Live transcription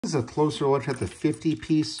This is a closer look at the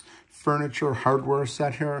 50-piece furniture hardware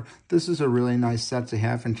set here. This is a really nice set to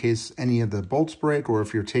have in case any of the bolts break, or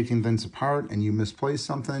if you're taking things apart and you misplace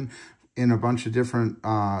something in a bunch of different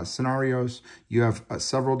scenarios. You have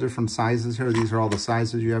several different sizes here. These are all the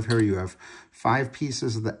sizes you have here. You have 5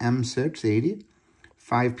 pieces of the M680,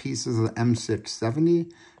 5 pieces of the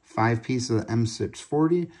M670, 5 pieces of the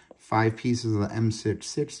M640, 5 pieces of the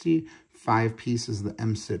M660, 5 pieces of the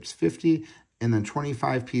M650, and then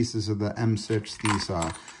 25 pieces of the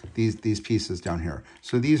M6, these pieces down here.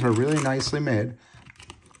 So these are really nicely made,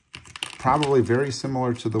 probably very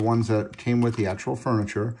similar to the ones that came with the actual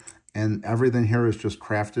furniture, and everything here is just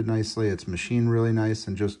crafted nicely. It's machined really nice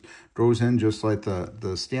and just goes in just like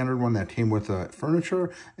the standard one that came with the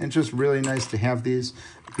furniture, and just really nice to have these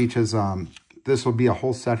because this will be a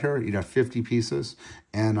whole set here. You have 50 pieces,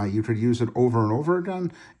 and you could use it over and over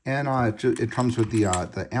again. And it comes with the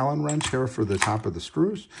Allen wrench here for the top of the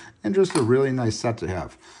screws, and just a really nice set to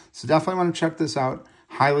have. So definitely want to check this out.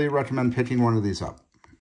 Highly recommend picking one of these up.